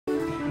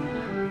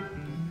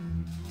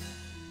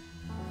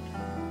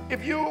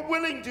if you're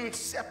willing to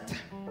accept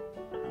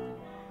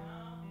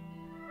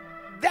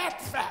that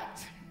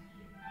fact,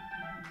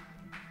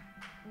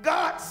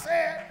 God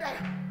said,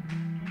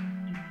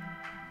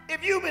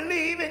 if you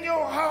believe in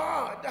your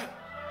heart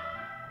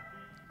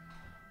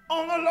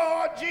on the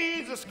Lord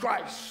Jesus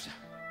Christ,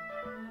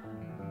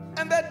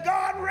 and that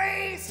God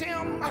raised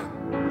him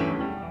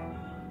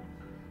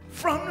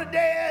from the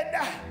dead,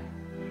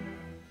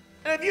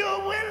 and if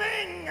you're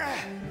willing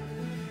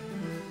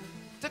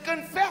to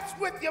confess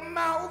with your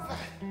mouth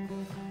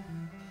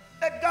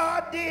that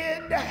God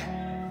did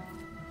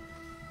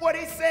what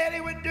he said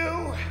he would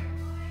do,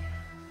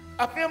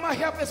 I feel my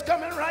help is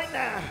coming right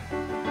now.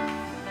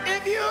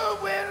 If you're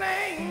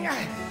willing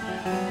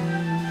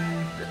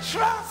to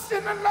trust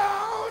in the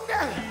Lord,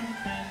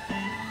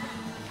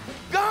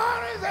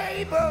 God is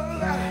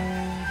able.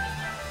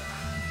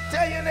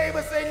 Tell your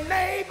neighbor, say,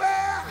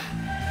 neighbor,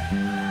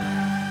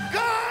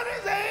 God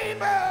is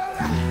able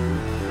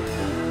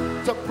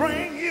to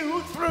bring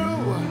you through.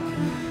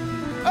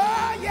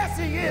 Oh, yes,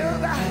 he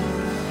is.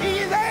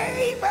 He's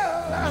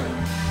able.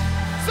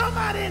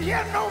 Somebody in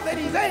here know that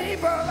he's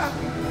able.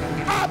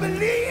 I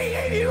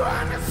believe you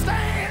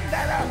understand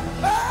that.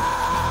 Oh,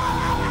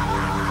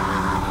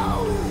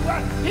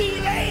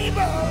 he's able.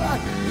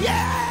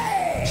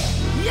 Yeah,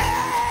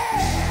 yeah.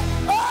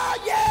 Oh,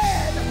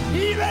 yeah,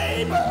 he's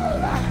able.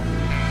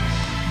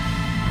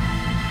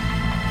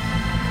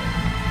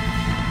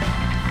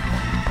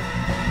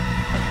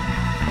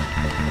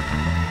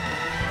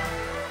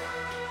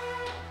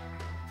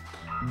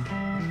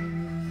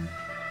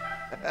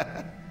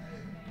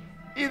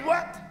 He's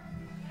what?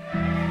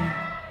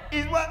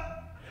 He's what?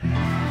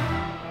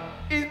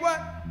 He's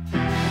what?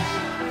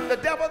 The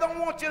devil don't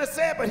want you to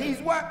say it, but he's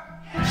what?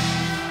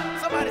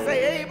 Somebody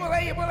say able,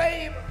 able,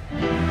 able.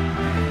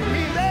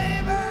 He's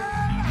able,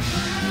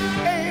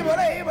 able,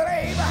 able,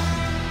 able.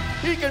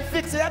 He can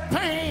fix that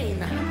pain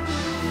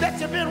that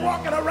you've been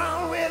walking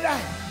around with.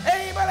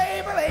 Able,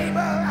 able,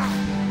 able.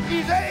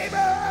 He's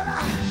able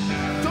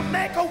to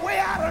make a way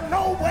out of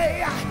no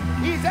way.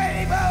 He's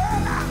able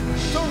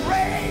to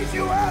raise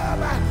you up.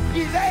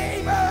 He's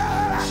able.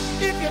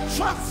 If you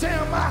trust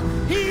him,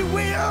 he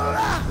will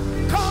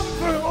come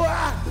through.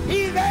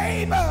 He's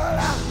able.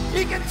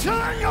 He can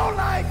turn your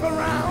life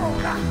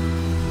around.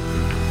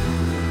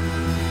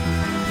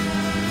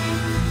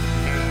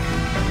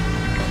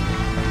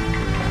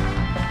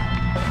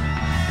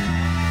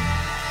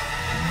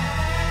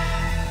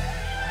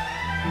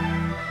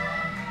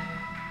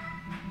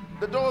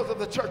 The doors of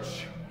the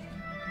church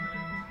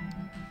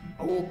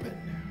are open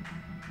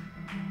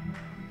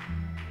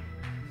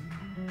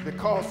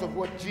because of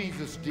what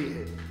Jesus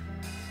did.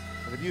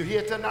 And if you're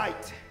here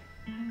tonight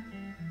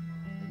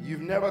and you've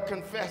never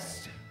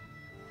confessed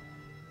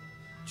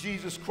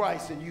Jesus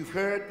Christ and you've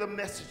heard the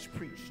message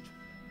preached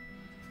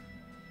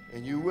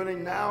and you're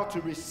willing now to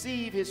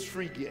receive his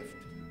free gift,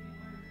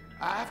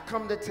 I've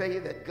come to tell you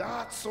that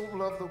God so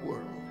loved the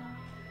world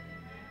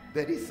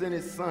that he sent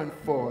his son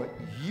for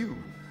you.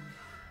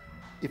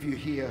 If you're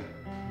here,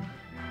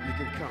 you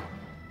can come.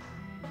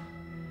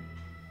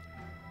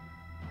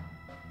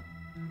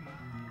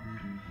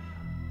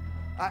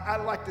 I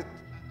like to,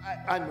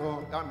 I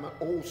know I'm an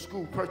old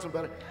school person,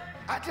 but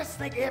I just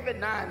think every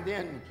now and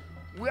then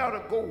we ought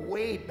to go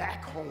way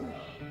back home.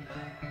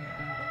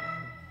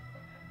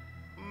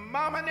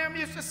 Mama and them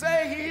used to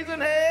say, he's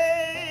an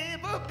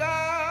able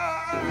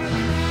God.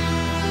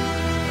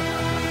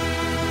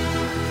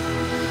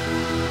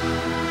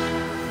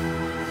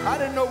 I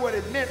didn't know what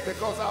it meant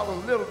because I was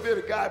a little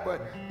bitty guy,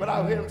 but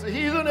I heard him say,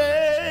 he's an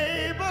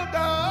able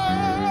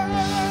God.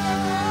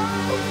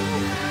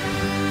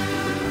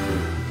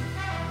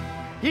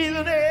 He's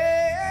an able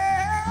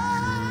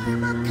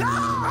God.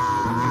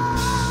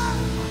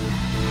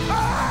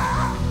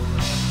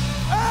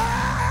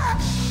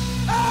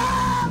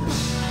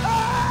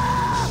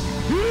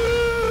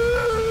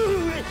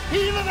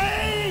 He's an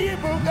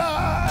able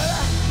God.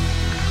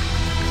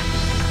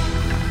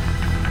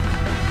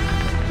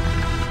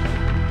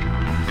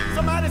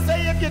 Somebody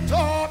say, if you're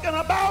talking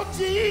about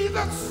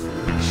Jesus,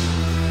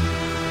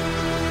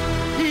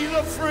 he's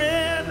a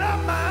friend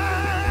of mine.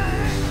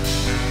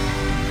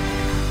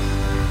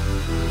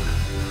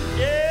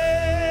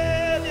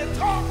 Yeah, if you're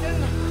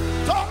talking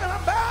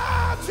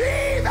about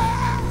Jesus.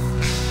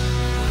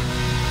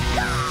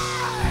 Yeah,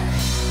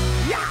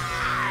 yeah,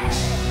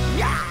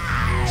 yeah.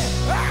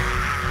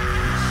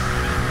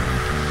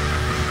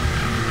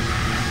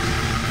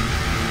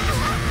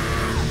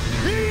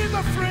 He's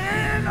a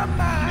friend of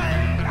mine.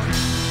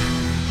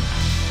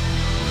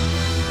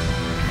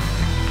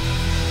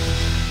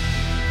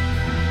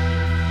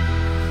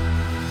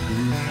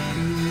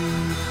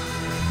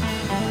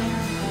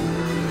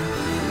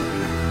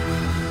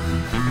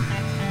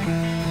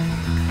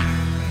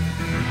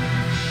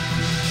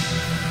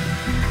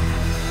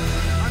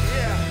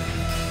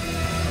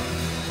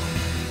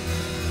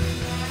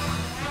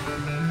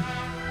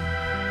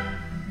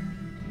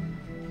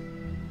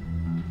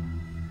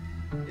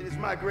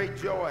 My great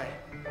joy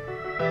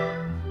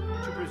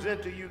to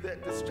present to you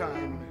that this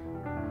time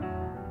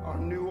our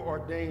new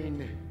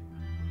ordained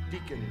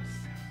Deacons.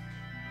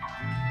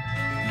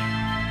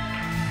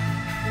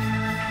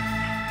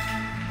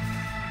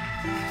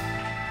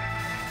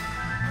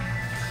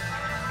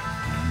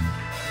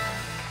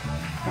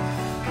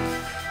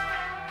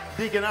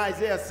 Deacon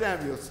Isaiah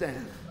Samuel,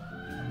 stand.